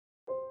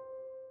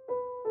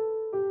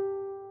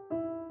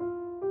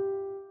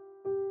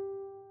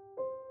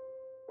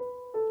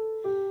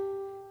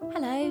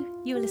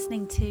You are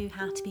listening to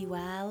How to Be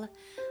Well.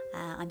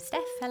 I'm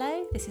Steph.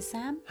 Hello, this is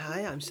Sam.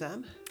 Hi, I'm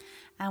Sam.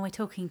 And we're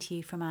talking to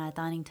you from our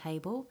dining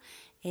table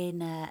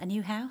in a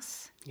new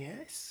house.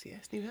 Yes,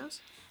 new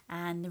house.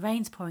 And the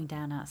rain's pouring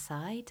down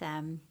outside.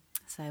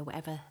 So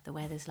whatever the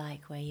weather's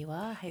like where you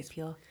are, I hope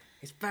you're...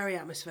 It's very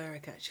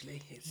atmospheric,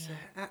 actually. It's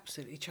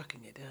absolutely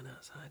chucking it down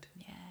outside.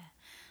 Yeah,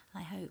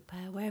 I hope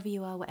wherever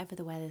you are, whatever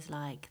the weather's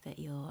like, that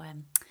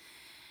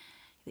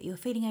you're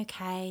feeling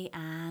okay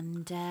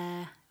and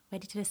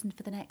ready to listen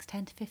for the next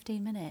 10 to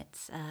 15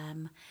 minutes.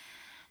 I've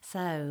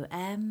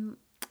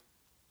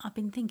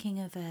been thinking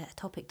of a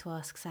topic to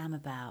ask Sam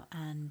about,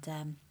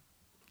 and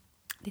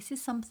this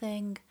is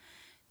something,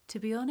 to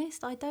be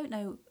honest, I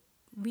don't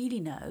really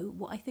know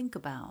what I think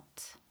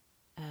about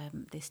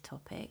this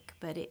topic,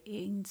 but it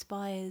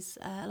inspires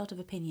a lot of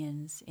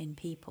opinions in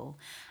people,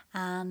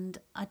 and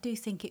I do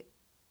think it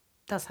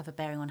does have a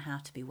bearing on how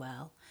to be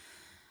well.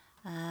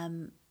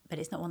 But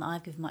it's not one that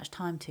I've given much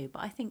time to,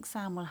 but I think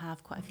Sam will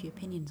have quite a few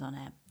opinions on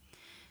it.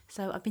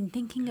 So I've been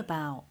thinking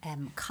about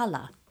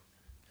colour.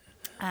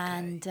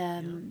 And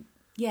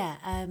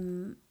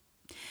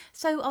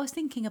so I was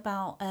thinking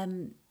about,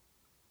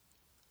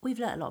 we've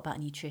learnt a lot about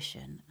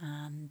nutrition,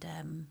 and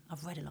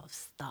I've read a lot of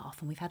stuff,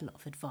 and we've had a lot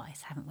of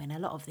advice, haven't we? And a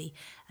lot of the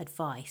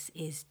advice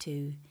is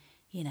to,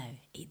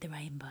 eat the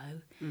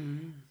rainbow,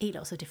 eat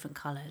lots of different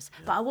colours.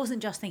 But I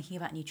wasn't just thinking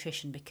about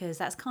nutrition, because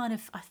that's kind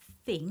of, I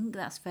think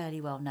that's fairly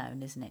well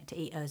known, isn't it? To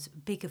eat as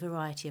big a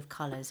variety of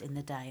colours in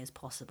the day as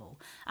possible.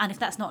 And if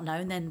that's not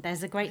known, then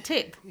there's a great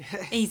tip.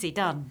 Easy,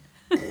 done.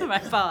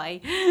 Right,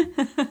 bye.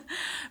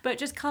 But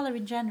just colour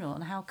in general,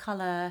 and how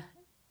colour...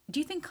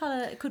 Do you think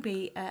colour could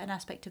be an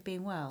aspect of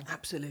being well?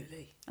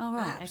 Absolutely. Oh,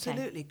 right,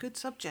 Absolutely. okay. Good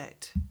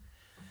subject.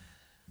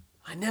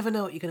 I never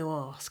know what you're going to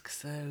ask,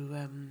 so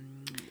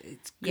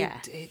it's good.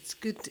 Yeah. It's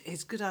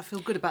good. I feel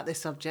good about this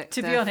subject.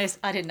 To be honest,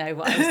 I didn't know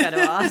what I was going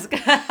to ask.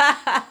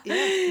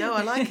 No,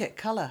 I like it.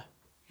 Colour.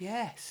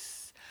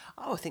 Yes.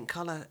 Oh, I think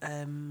colour.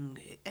 I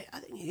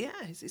think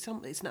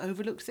it's an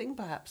overlooked thing,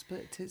 perhaps,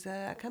 but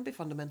it can be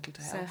fundamental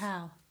to health. So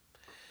how?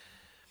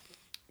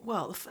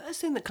 Well, the first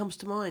thing that comes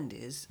to mind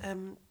is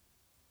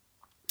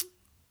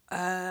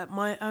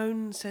my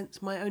own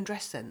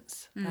dress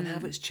sense, and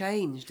how it's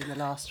changed in the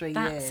last 3 years.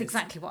 That's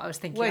exactly what I was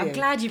thinking. Were I'm you?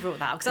 glad you brought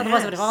that up, because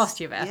otherwise I would have asked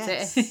you about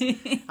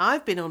it.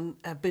 I've been on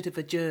a bit of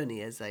a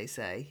journey, as they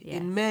say, Yes.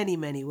 in many,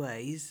 many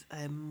ways.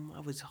 I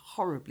was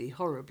horribly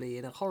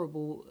in a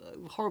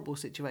horrible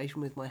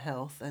situation with my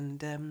health,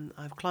 and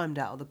I've climbed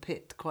out of the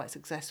pit quite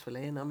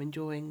successfully, and I'm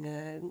enjoying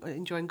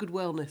good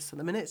wellness at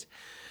the minute.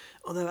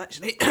 Although,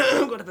 actually,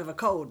 I've got a bit of a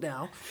cold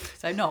now.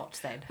 So not,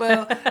 then.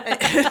 Well,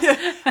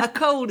 a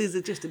cold is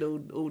just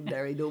an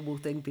ordinary, normal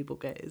thing people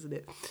get, isn't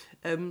it?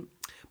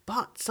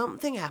 But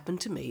something happened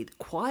to me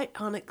quite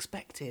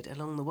unexpected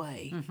along the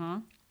way. Mm-hmm.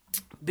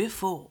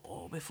 Before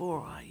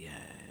I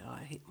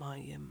hit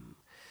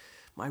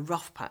my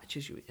rough patch,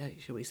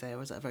 shall we say,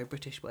 or is that a very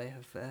British way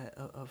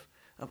of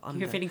under?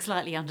 You're feeling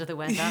slightly under the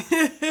weather.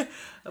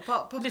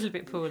 A little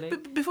bit poorly.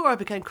 Before I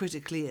became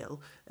critically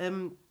ill,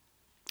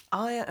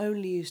 I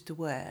only used to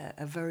wear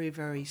a very,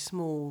 very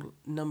small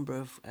number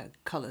of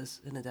colours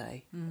in a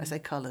day. I say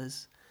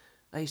colours.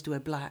 I used to wear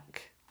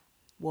black,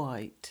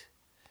 white,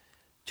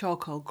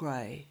 charcoal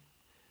grey,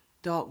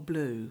 dark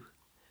blue,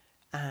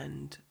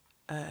 and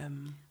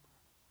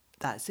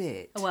that's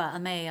it. Well,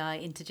 and may I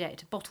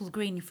interject, bottle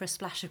green for a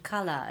splash of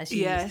colour, as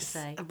you used to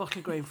say. A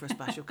bottle green for a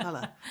splash of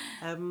colour.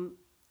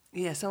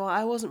 So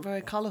I wasn't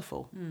very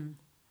colourful.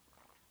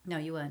 No,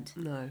 you weren't.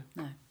 No.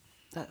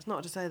 That's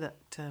not to say that...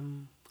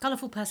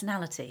 Colourful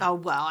personality. Oh,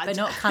 well... But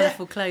not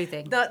colourful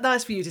clothing.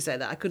 Nice for you to say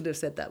that. I couldn't have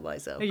said that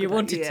myself. You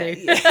wanted to.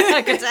 Yeah.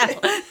 I could tell.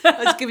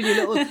 I was giving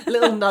you a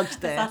little nudge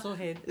there. Subtle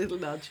hint. Little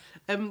nudge.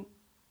 A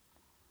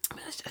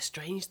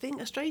strange thing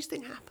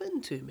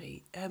happened to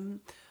me.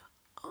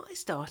 I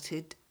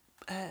started...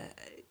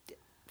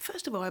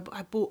 first of all,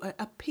 I bought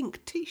a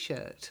pink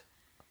T-shirt.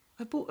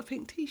 I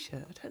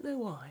don't know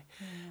why.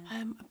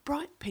 Yeah. A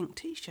bright pink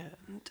T-shirt.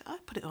 And I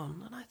put it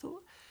on and I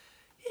thought,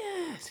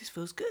 yes, this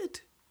feels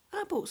good.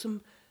 I bought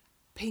some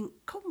pink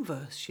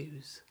Converse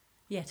shoes.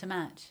 Yeah, to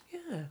match. Yeah.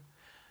 And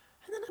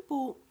then I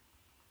bought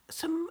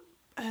some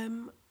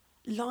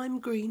lime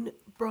green,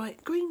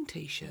 bright green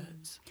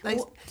T-shirts. They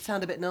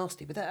sound a bit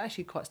nasty, but they're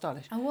actually quite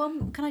stylish. Oh,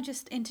 well, can I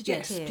just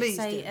interject Yes, here? please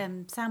Say,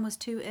 do. Sam was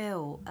too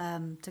ill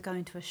to go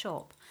into a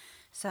shop.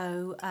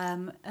 So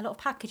a lot of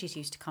packages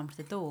used to come to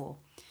the door.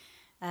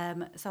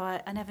 So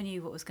I never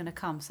knew what was going to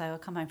come. So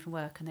I'd come home from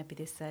work and there'd be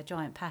this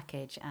giant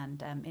package,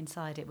 and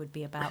inside it would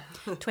be about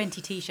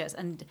 20 T-shirts.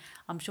 And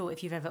I'm sure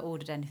if you've ever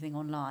ordered anything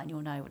online,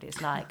 you'll know what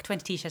it's like.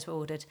 20 T-shirts were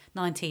ordered,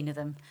 19 of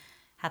them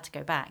had to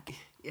go back.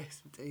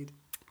 Yes, indeed.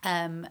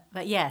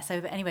 But yeah,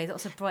 so anyway,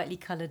 lots of brightly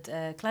coloured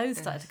clothes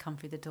started to come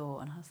through the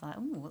door, and I was like,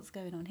 oh, what's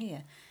going on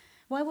here?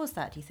 Why was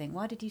that, do you think?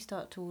 Why did you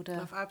start to order?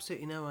 I've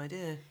absolutely no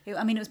idea.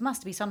 It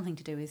must be something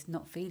to do with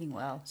not feeling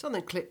well.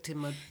 Something clicked in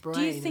my brain.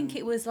 Do you think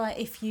it was like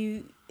if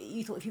you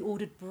thought if you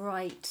ordered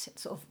bright,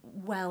 sort of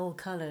well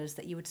colours,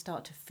 that you would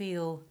start to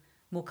feel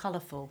more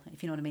colourful,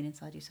 if you know what I mean,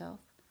 inside yourself?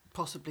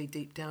 possibly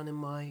deep down in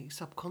my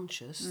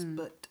subconscious,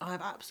 but I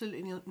have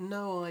absolutely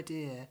no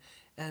idea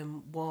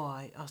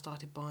why I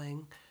started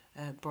buying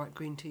bright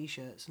green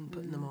T-shirts and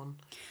putting them on.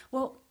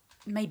 Well,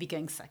 maybe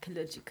going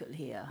psychological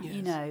here.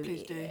 Yes,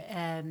 please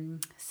do.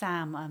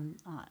 Sam,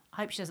 I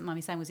hope she doesn't mind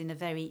me saying, was in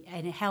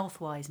a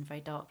health-wise, in a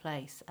very dark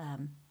place.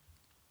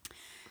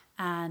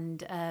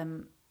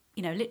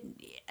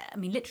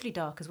 Literally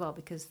dark as well,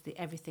 because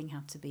everything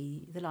had to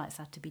be, the lights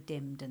had to be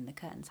dimmed and the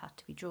curtains had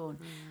to be drawn.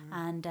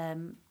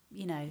 And,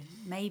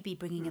 maybe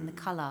bringing in the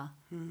colour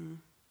in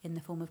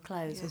the form of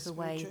clothes was a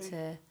way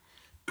to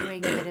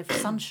bring a bit of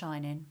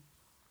sunshine in.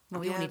 Well,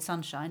 we all need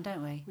sunshine,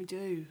 don't we? We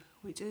do.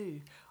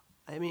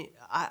 I mean,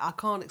 I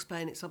can't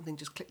explain it. Something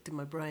just clicked in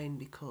my brain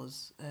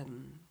because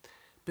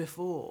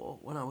before,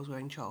 when I was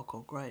wearing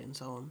charcoal grey and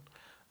so on,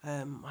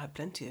 I had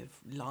plenty of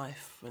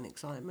life and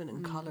excitement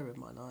and colour in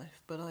my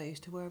life, but I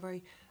used to wear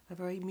a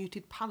very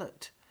muted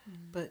palette.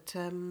 But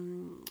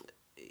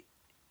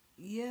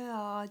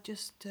I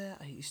just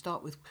you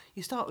start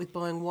with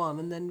buying one,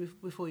 and then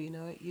before you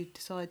know it, you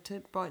decide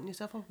to brighten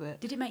yourself up a bit.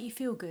 Did it make you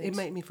feel good? It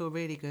made me feel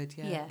really good.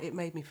 Yeah. It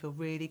made me feel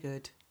really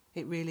good.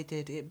 It really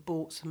did. It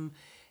brought some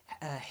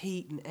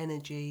heat and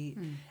energy,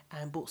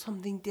 and brought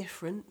something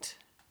different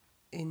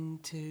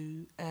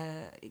into.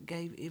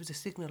 It was a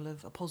signal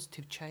of a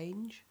positive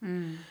change.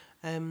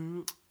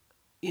 I'm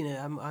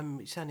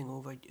sounding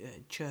all very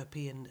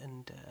chirpy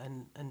and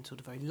sort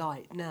of very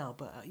light now,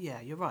 but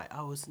you're right.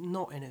 I was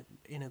not in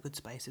a good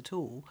space at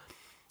all.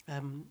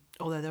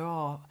 Although there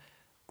are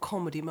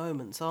comedy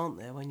moments, aren't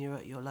there, when you're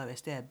at your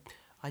lowest ebb?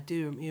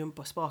 You're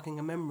sparking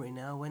a memory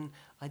now when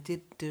I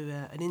did do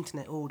an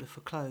internet order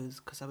for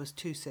clothes because I was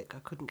too sick. I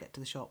couldn't get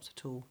to the shops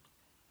at all,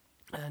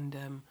 and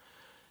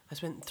I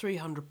spent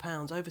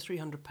 £300, over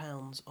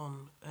 £300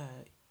 on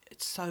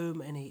so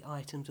many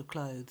items of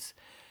clothes,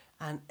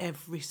 and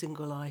every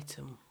single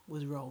item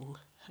was wrong.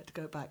 I had to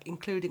go back,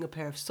 including a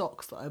pair of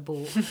socks that I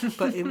bought,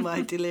 but in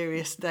my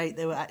delirious state,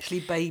 they were actually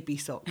baby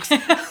socks.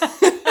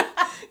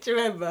 Do you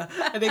remember?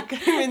 And it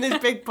came in this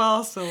big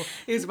parcel.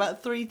 It was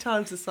about 3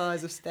 times the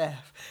size of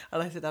Steph.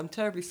 And I said, I'm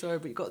terribly sorry,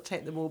 but you've got to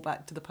take them all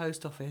back to the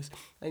post office.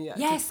 And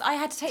I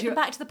had to take them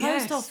back to the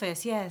post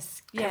office.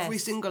 Yes. Every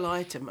single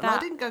item. And I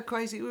didn't go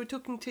crazy. We were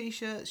talking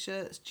T-shirts,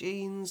 shirts,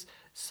 jeans,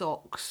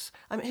 socks.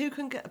 I mean, who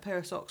can get a pair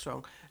of socks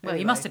wrong? Well,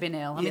 you must have been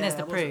ill. I mean, there's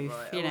the proof,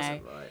 I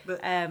wasn't right.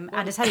 But, and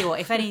I tell you what,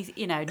 if any,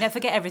 never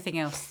forget everything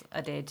else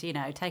I did,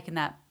 taking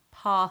that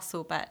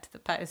parcel back to the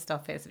post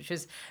office, which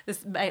was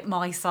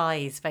my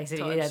size,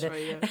 basically.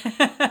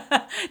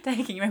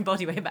 Taking your own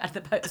body weight back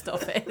to the post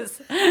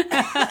office.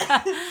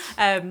 That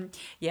was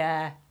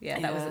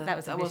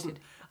a mission.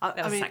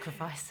 That was a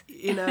sacrifice.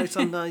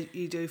 Sometimes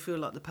you do feel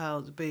like the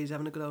powers that be is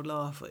having a good old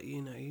laugh at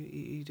you.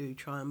 You do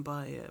try and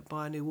buy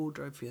a new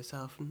wardrobe for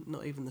yourself, and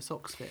not even the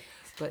socks fit.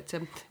 But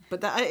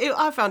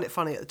I found it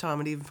funny at the time,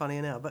 and even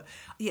funnier now. But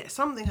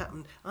something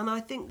happened, and I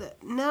think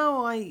that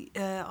now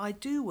I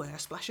do wear a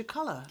splash of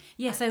colour.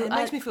 Yeah, so it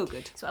makes me feel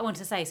good. So I wanted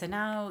to say, so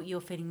now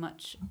you're feeling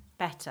much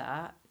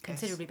better,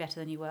 considerably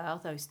better than you were,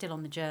 although still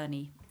on the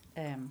journey,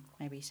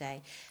 maybe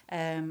say.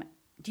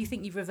 Do you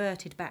think you've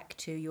reverted back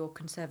to your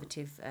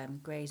conservative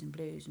greys and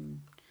blues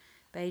and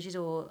beiges,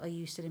 or are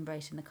you still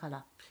embracing the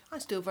colour? I'm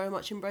still very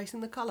much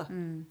embracing the colour.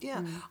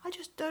 I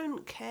just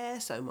don't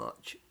care so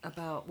much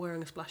about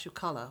wearing a splash of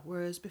colour,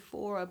 whereas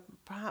before I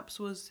perhaps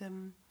was... I don't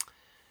know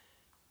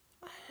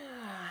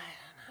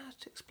how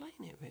to explain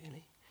it,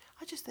 really.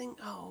 I just think,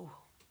 go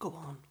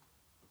on.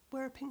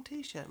 Wear a pink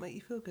T-shirt, make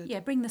you feel good. Yeah,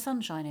 bring the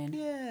sunshine in,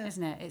 yeah,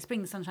 isn't it? It's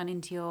bring the sunshine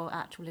into your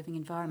actual living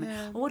environment.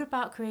 Yeah. Or what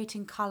about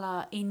creating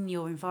colour in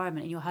your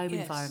environment, in your home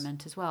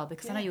environment as well?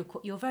 Because I know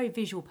you're a very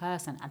visual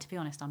person, and to be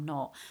honest, I'm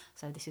not.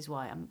 So this is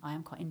why I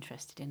am quite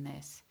interested in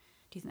this.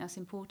 Do you think that's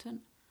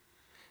important?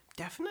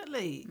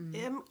 Definitely.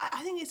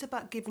 I think it's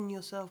about giving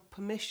yourself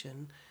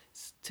permission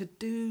to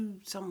do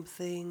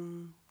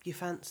something you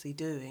fancy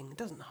doing. It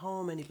doesn't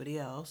harm anybody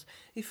else.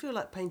 If you feel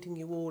like painting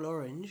your wall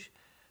orange,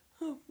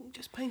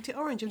 just paint it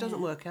orange. If it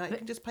doesn't work out, you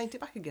can just paint it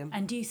back again.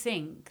 And do you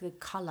think the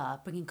colour,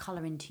 bringing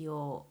colour into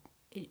your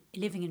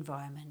living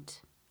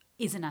environment,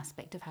 is an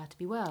aspect of how to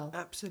be well?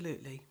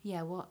 Absolutely.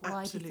 Yeah,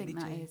 why do you think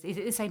that is? Is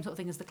it the same sort of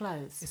thing as the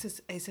clothes?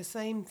 It's the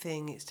same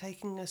thing. It's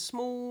taking a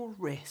small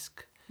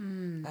risk,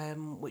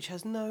 which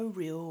has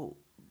no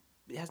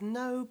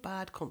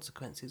bad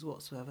consequences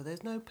whatsoever.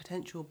 There's no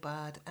potential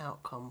bad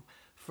outcome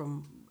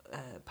from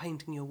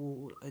painting your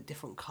wall a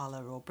different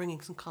colour or bringing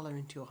some colour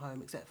into your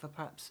home, except for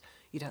perhaps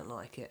you don't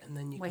like it and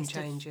then you can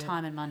change it. Waste of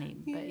time and money,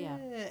 but yeah.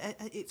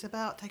 It's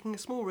about taking a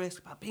small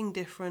risk, about being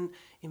different,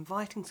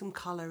 inviting some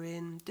colour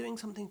in, doing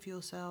something for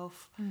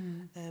yourself.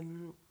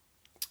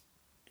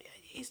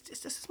 It's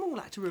just a small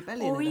act of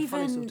rebellion. Or in even,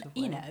 a funny sort of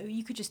way.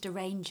 You could just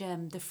arrange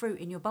the fruit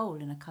in your bowl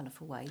in a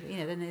colourful way.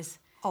 Then there's...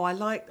 Oh,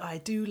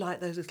 I do like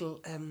those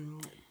little...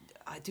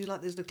 I do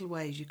like those little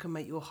ways you can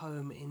make your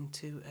home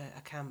into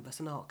a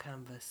canvas, an art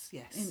canvas,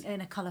 yes. In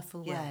a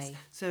colourful way.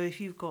 So if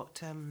you've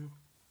got...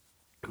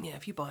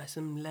 if you buy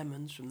some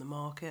lemons from the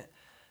market,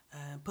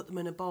 put them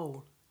in a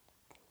bowl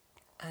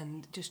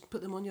and just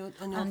put them on your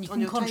And you on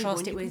can your contrast table it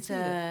and you with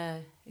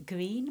can see them.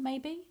 green,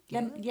 maybe?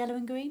 Yeah. Yellow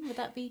and green, would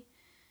that be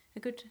a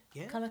good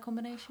Yeah. colour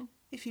combination?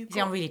 If you See,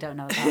 I really don't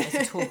know about this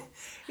at all.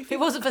 If it you-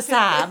 wasn't for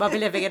Sam, I'd be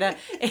living in a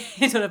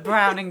sort of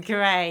brown and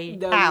grey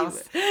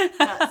house.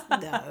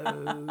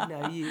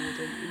 No, you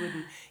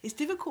wouldn't. It's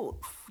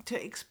difficult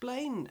to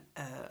explain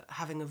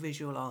having a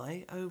visual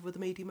eye over the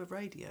medium of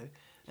radio.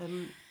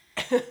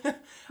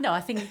 No,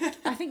 I think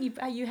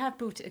you have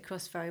brought it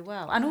across very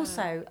well, and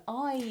also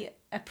I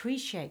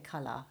appreciate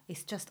colour.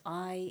 It's just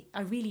I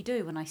really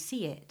do when I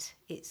see it.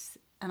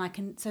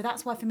 So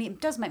that's why for me it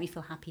does make me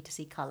feel happy to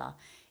see colour.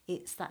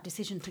 It's that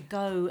decision to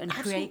go and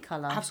create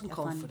colour. Have some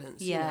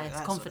confidence. Yeah, you know, it's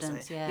that confidence. Sort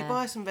of thing. Yeah. You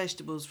buy some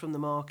vegetables from the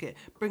market,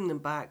 bring them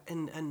back,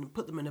 and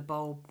put them in a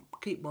bowl.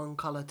 Keep one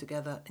colour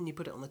together, and you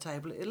put it on the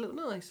table. It'll look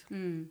nice.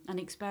 And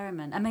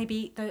experiment, and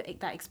maybe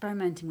that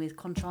experimenting with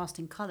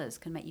contrasting colours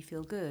can make you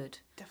feel good.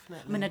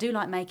 Definitely. I mean, I do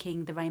like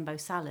making the rainbow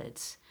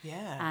salads.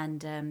 Yeah.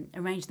 And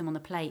arrange them on the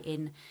plate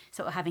in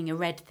sort of having a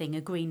red thing,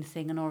 a green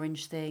thing, an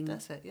orange thing.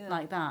 That's it, yeah.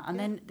 Like that. And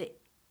Yeah. then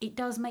it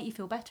does make you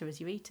feel better as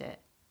you eat it.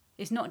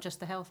 It's not just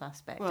the health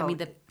aspect. Well, I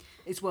mean,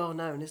 it's well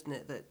known, isn't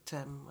it, that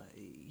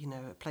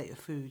a plate of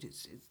food,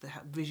 it's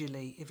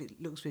visually, if it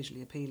looks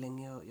visually appealing,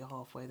 you're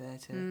halfway there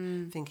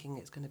to thinking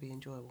it's going to be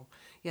enjoyable.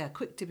 Yeah,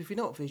 quick tip: if you're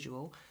not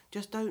visual,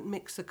 just don't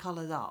mix the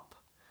colours up.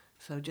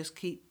 So just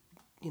keep,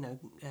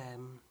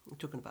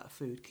 talking about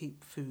food,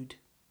 keep food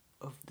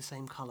of the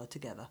same colour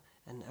together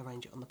and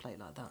arrange it on the plate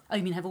like that. Oh,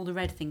 you mean have all the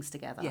red things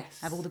together? Yes.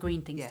 Have all the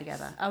green things Yes.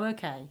 together? Oh,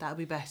 okay. That would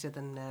be better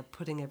than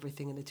putting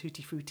everything in a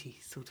tutti frutti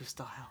sort of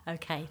style.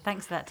 Okay,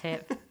 thanks for that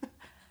tip.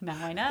 Now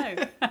I know.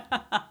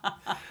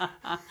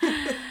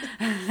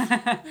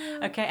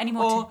 Okay, any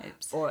more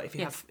tips? Or if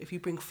you Yes. if you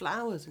bring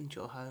flowers into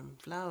your home,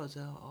 flowers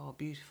are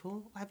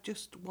beautiful. Have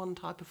just one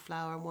type of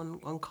flower and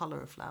one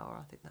colour of flower.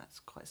 I think that's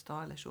quite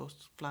stylish. Or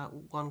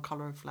one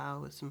colour of flower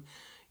with some,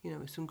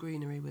 with some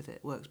greenery with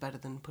it. Works better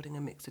than putting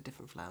a mix of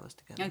different flowers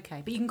together.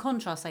 Okay, but you can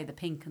contrast, say, the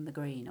pink and the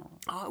green, or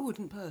I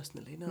wouldn't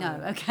personally, no.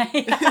 no?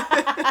 Okay.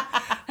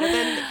 But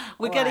then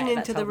we're All getting right,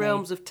 into that's the on me.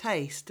 realms of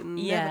taste, and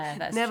Yeah,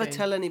 that's never true.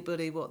 tell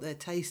anybody what their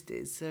taste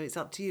is. So it's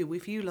up to you.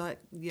 If you like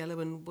yellow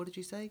and what did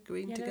you say,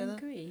 green Yellow together?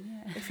 and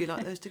green, yeah. If you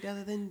like those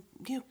together, then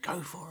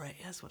go for it.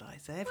 That's what I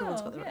say.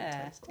 Everyone's got their own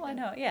taste. Why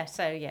not? Yeah.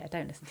 So yeah,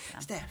 don't listen to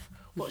Sam. Steph,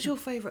 what's your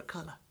favourite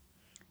colour?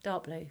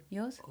 Dark blue.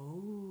 Yours?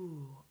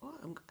 Oh,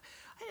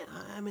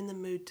 I'm in the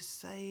mood to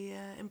say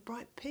in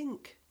bright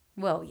pink.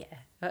 Well, yeah.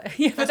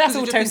 Yeah, but that's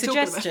 'cause we've just been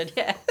talking auto-suggestion,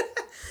 yeah.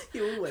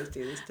 You always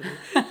do this to me.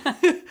 I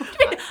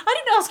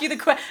didn't ask you the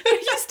question.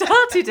 You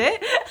started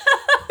it.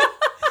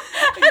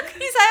 How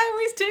can you say I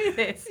always do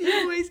this?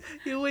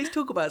 You always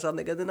talk about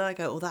something, and then I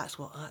go, "Oh, that's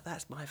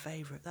my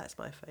favourite. That's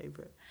my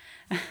favourite."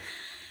 All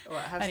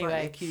right, I have slightly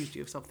Anyway. accused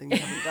you of something you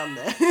haven't done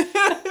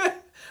there.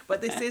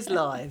 But this is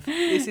live.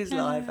 This is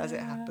live as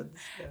it happens.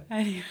 Yeah.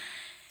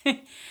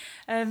 Anyway.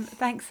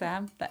 Thanks,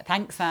 Sam.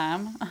 Thanks,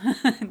 Sam.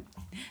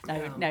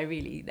 No,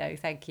 really, no.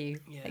 Thank you.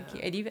 Yeah. Thank you.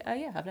 And you, oh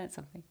yeah, I've learned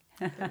something.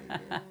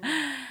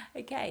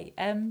 Okay.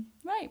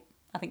 Right.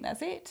 I think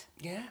that's it.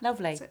 Yeah.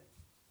 Lovely. That's it.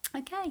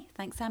 Okay.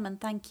 Thanks, Sam, and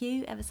thank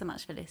you ever so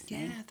much for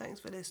listening. Yeah. Thanks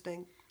for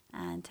listening.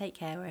 And take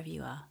care wherever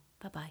you are.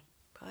 Bye-bye.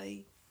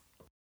 Bye.